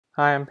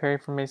Hi, I'm Perry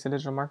from Mesa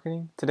Digital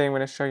Marketing. Today I'm going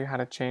to show you how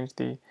to change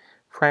the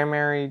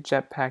primary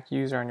Jetpack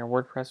user on your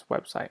WordPress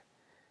website.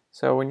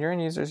 So when you're in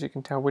users, you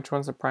can tell which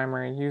one's the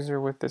primary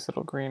user with this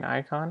little green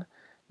icon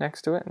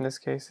next to it. In this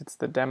case, it's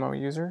the demo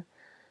user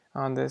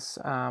on this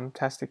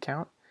test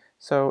account.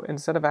 So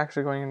instead of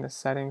actually going into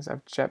settings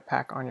of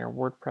Jetpack on your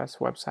WordPress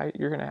website,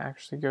 you're going to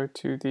actually go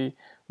to the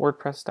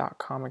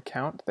WordPress.com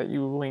account that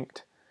you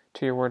linked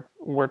to your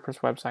WordPress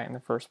website in the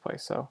first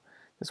place. So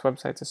this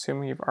website's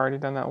assuming you've already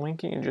done that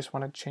linking and you just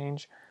want to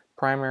change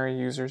primary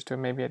users to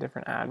maybe a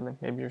different admin.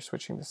 Maybe you're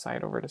switching the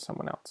site over to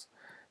someone else.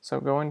 So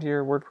go into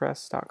your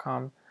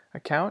WordPress.com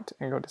account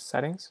and go to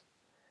settings.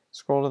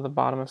 Scroll to the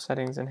bottom of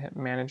settings and hit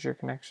manage your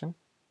connection.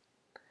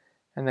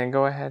 And then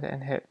go ahead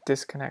and hit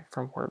disconnect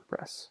from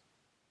WordPress.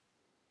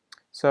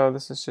 So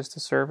this is just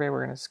a survey.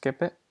 We're going to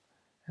skip it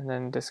and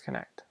then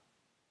disconnect.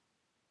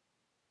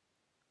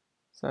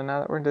 So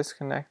now that we're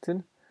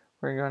disconnected,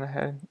 we're going to go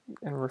ahead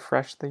and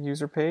refresh the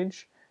user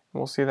page. And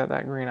we'll see that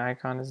that green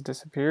icon has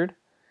disappeared.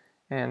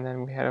 And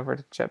then we head over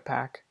to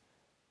Jetpack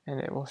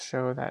and it will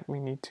show that we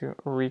need to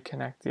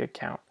reconnect the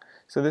account.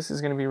 So this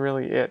is going to be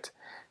really it.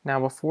 Now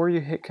before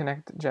you hit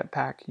connect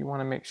Jetpack, you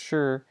want to make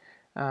sure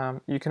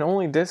you can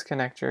only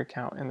disconnect your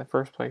account in the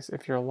first place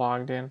if you're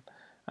logged in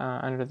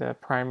under the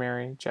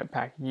primary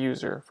Jetpack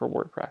user for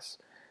WordPress.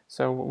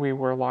 So we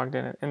were logged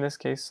in. In this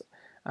case,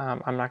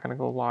 I'm not going to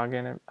go log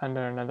in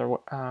under another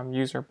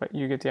user, but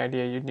you get the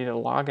idea. You'd need to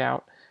log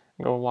out,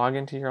 go log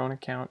into your own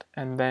account,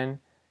 and then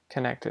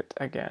connect it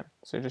again.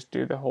 So just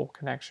do the whole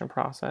connection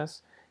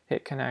process,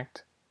 hit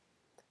connect,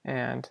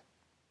 and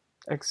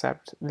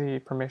accept the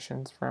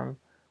permissions from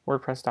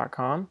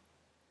WordPress.com,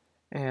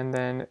 and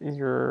then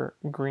your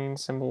green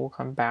symbol will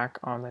come back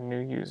on the new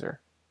user.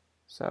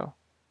 So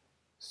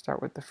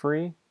start with the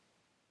free.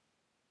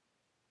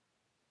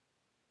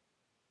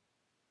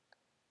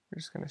 We're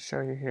just going to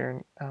show you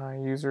here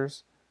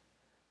users.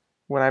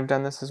 When I've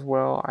done this as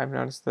well, I've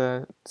noticed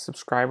the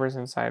subscribers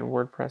inside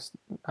WordPress,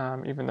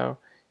 even though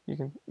you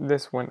can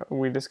this when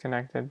we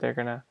disconnected, they're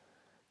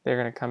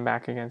gonna come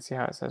back again. See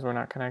how it says we're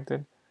not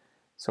connected?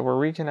 So we're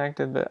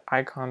reconnected, the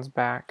icon's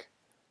back.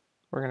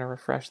 We're going to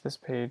refresh this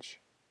page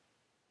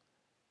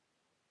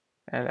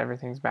and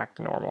everything's back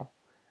to normal.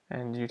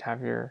 And you'd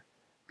have your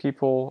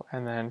people,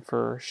 and then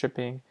for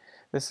shipping,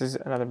 this is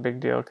another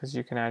big deal because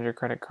you can add your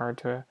credit card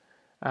to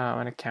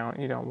an account.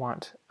 You don't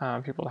want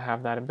people to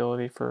have that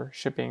ability for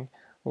shipping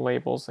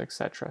labels,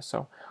 etc.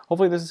 So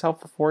hopefully this is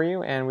helpful for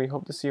you, and we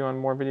hope to see you on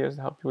more videos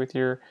to help you with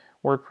your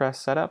WordPress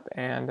setup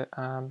and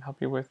help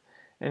you with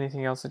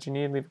anything else that you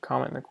need. Leave a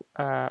comment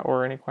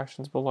or any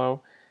questions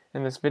below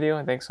in this video,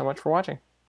 and thanks so much for watching.